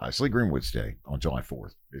 It's Lee Greenwood's Day on July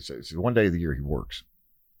 4th. It's the one day of the year he works.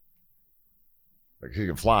 Like he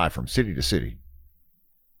can fly from city to city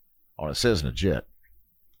on a Cessna jet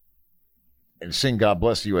and sing God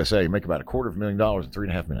Bless the USA, make about $250,000 in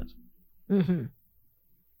 3.5 minutes. Mm-hmm.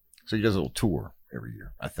 So he does a little tour every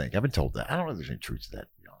year, I think. I've been told that. I don't know if there's any truth to that,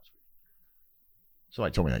 to be honest with you.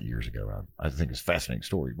 Somebody told me that years ago. I think it's a fascinating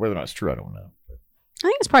story. Whether or not it's true, I don't know. But I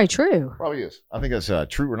think it's probably true. probably is. I think that's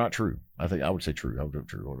true or not true. I would say true. I would go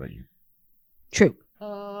true. What about you? True.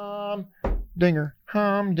 Dinger.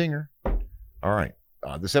 All right.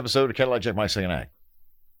 This episode of Cadillac Jack, My Second Act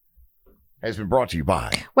has been brought to you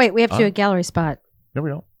by... Wait, we have to do a gallery spot. No, we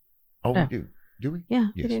don't. Oh, we do. Do we? Yeah,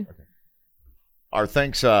 yes. we do. Okay. Our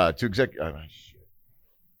thanks to exec... shit. God damn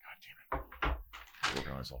it. I'm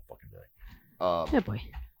working on this all fucking day. Oh, boy.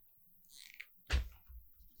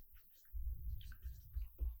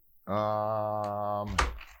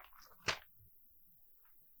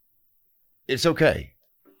 It's okay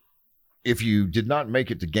if you did not make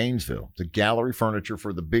it to Gainesville, to Gallery Furniture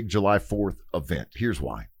for the big July 4th event. Here's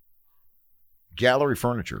why. Gallery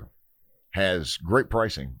Furniture has great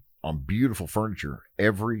pricing on beautiful furniture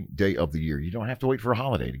every day of the year. You don't have to wait for a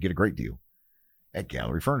holiday to get a great deal. at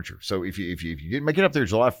Gallery Furniture. So if you didn't make it up there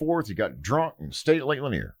July 4th, you got drunk and stayed at Lake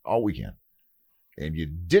Lanier all weekend, and you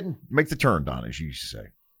didn't make the turn, Donna, as you used to say,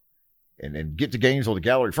 and get to Gainesville to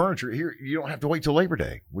Gallery Furniture, here you don't have to wait till Labor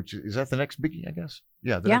Day, which is that the next biggie, I guess?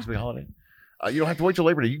 Yeah, the next big holiday. You don't have to wait till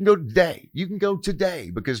Labor Day. You can go today. You can go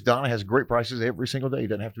today because Donna has great prices every single day. It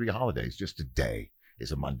doesn't have to be a holiday. It's just a day.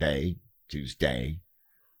 It's a Monday, Tuesday,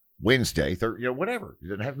 Wednesday, Thursday, whatever. It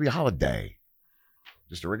doesn't have to be a holiday.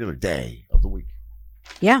 Just a regular day of the week.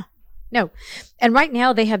 Yeah. No. And right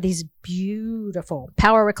now they have these beautiful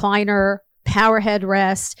power recliner, power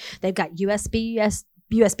headrest. They've got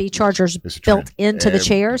USB chargers built into the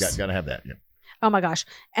chairs. Got to have that. Yeah. Oh my gosh.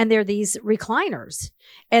 And they're these recliners,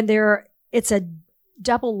 and it's a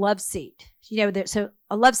double love seat. So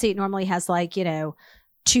a love seat normally has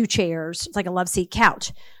 2 chairs. It's like a love seat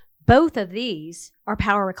couch. Both of these are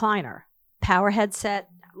power recliner, power headset,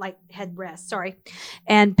 headrest,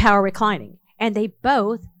 and power reclining. And they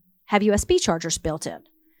both have USB chargers built in.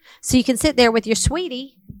 So you can sit there with your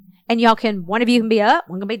sweetie, and one of you can be up,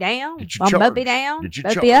 one can be down, one both be down,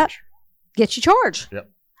 both be up. Get your charge. Yep.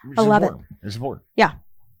 I love it. It's important. Yeah.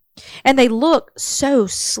 And they look so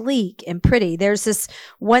sleek and pretty. There's this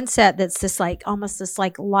one set that's this almost this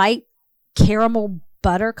light caramel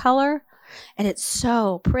butter color. And it's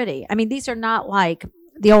so pretty. I mean, these are not like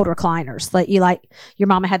the old recliners that your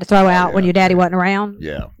mama had to throw out when your daddy wasn't around.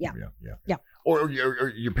 Yeah. Or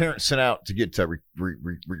your parents sent out to get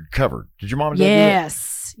recovered. Did your mom and dad do that?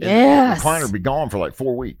 Yes. Yes. The recliner would be gone for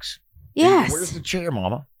 4 weeks. Yes. Where's the chair,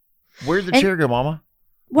 mama? Where'd the chair go, mama?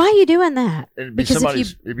 Why are you doing that? It'd be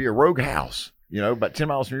it'd be a rogue house, about 10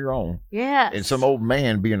 miles from your own. Yeah. And some old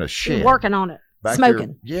man be in a shed. Working on it.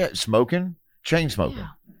 Smoking. Smoking, chain smoking. Yeah.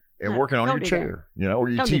 And working on your chair, or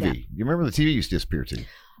your TV. You remember the TV used to disappear too.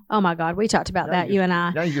 Oh my God. We talked about that, you and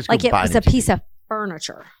I. Now you just it was a piece of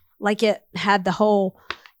furniture. It had the whole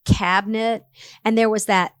cabinet, and there was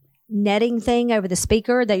that netting thing over the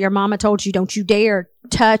speaker that your mama told you, don't you dare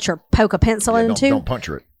touch or poke a pencil into. Don't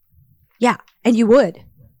puncture it. Yeah. And you would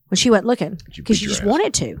when she wasn't looking because you just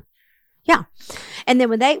wanted to. Yeah. And then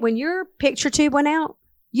when your picture tube went out,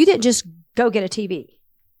 you didn't just go get a TV.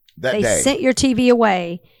 They sent your TV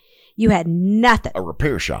away. You had nothing. A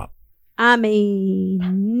repair shop. I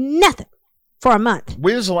mean, nothing for a month.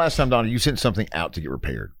 When was the last time, Donna, you sent something out to get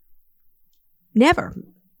repaired? Never.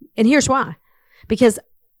 And here's why. Because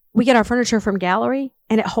we get our furniture from Gallery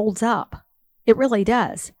and it holds up. It really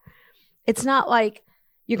does. It's not like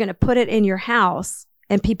you're going to put it in your house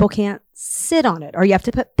and people can't sit on it, or you have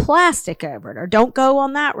to put plastic over it, or don't go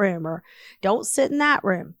on that room, or don't sit in that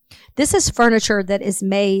room. This is furniture that is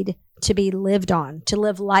made to be lived on, to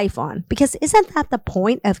live life on. Because isn't that the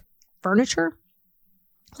point of furniture?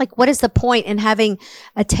 What is the point in having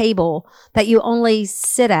a table that you only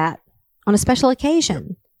sit at on a special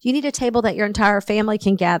occasion? You need a table that your entire family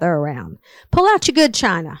can gather around. Pull out your good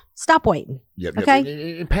china. Stop waiting.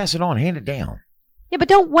 Okay? And pass it on. Hand it down. Yeah, but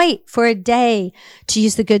don't wait for a day to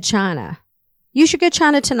use the good china. Use your good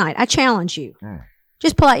china tonight. I challenge you.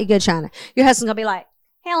 Just pull out your good china. Your husband's going to be like,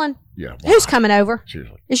 Helen, who's coming over?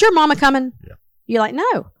 Seriously. Is your mama coming? Yeah. You're like,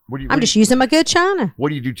 no. I'm just using my good china. What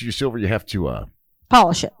do you do to your silver? You have to...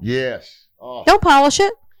 polish it. Yes. Oh. Don't polish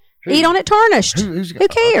it. Eat on it tarnished. Who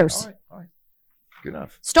cares? All right. Good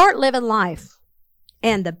enough. Start living life.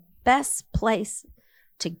 And the best place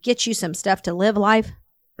to get you some stuff to live life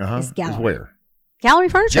is Gallery. Is where? Gallery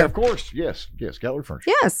Furniture. Yeah, of course. Yes. Gallery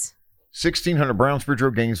Furniture. Yes. 1600 Brownsbridge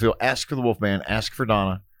Road, Gainesville. Ask for the Wolfman. Ask for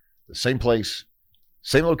Donna. The same place,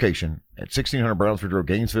 same location at 1600 Brownsbridge Road,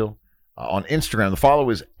 Gainesville. On Instagram, the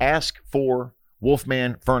follow is Ask for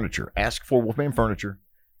Wolfman Furniture. Ask for Wolfman Furniture.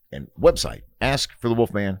 And website,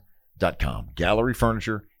 askforthewolfman.com. Gallery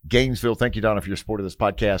Furniture, Gainesville. Thank you, Donna, for your support of this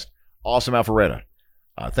podcast. Awesome Alpharetta.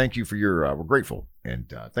 Thank you for your, we're grateful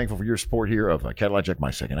and thankful for your support here of Cadillac Jack,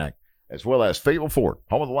 My Second Act, as well as Fable Ford,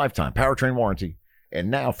 home of the lifetime powertrain warranty,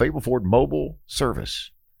 and now Fable Ford Mobile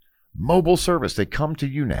Service. Mobile Service. They come to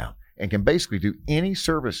you now and can basically do any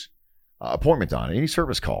service appointment on any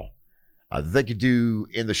service call they could do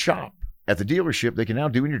in the shop at the dealership. They can now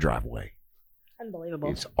do in your driveway. Unbelievable.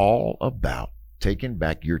 It's all about taking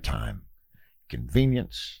back your time,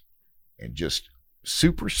 convenience, and just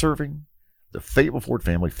super serving the Fable Ford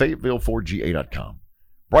family. FayettevilleFordGA.com.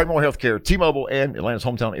 Brightmore Healthcare, T-Mobile, and Atlanta's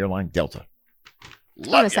hometown airline, Delta. I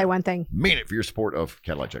want to say one thing. Mean it for your support of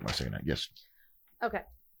Cadillac Jack, My Second Act. Yes. Okay.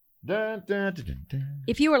 Dun, dun, dun, dun, dun.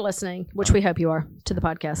 If you are listening, which we hope you are, to the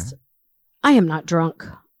podcast, I am not drunk.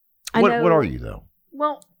 What are you, though?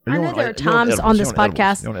 Well, I know there are times on this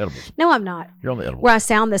podcast. You're on edibles. No, I'm not. You're on the edibles. Where I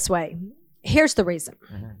sound this way. Here's the reason.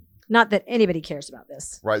 Not that anybody cares about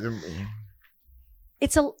this. Right.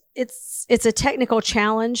 it's a technical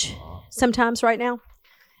challenge sometimes right now.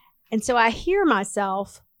 And so I hear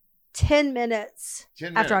myself 10 minutes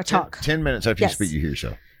after I talk. 10 minutes after you speak, you hear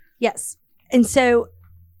yourself. Yes. And so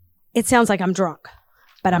it sounds like I'm drunk,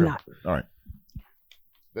 but I'm not. All right.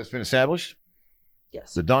 That's been established?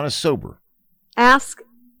 Yes. The Donna's sober. Asked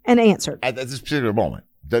and answered. At this particular moment.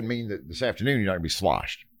 Doesn't mean that this afternoon you're not going to be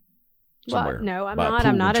sloshed somewhere. Well, no, I'm not.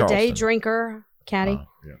 I'm not a day drinker, Caddy.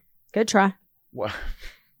 Yeah. Good try. Well,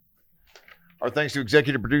 our thanks to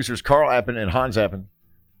executive producers Carl Appen and Hans Appen.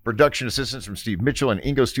 Production assistants from Steve Mitchell and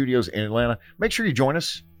Ingo Studios in Atlanta. Make sure you join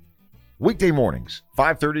us weekday mornings,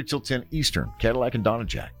 5:30 till 10 Eastern. Cadillac and Donna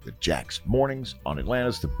Jack, the Jacks mornings on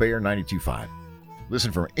Atlanta's The Bear 92.5.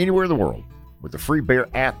 Listen from anywhere in the world with the free Bear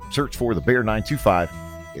app. Search for The Bear 925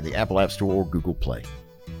 in the Apple App Store or Google Play.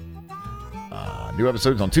 New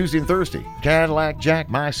episodes on Tuesday and Thursday. Cadillac Jack,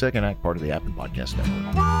 my second act, part of the App and Podcast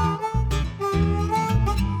Network.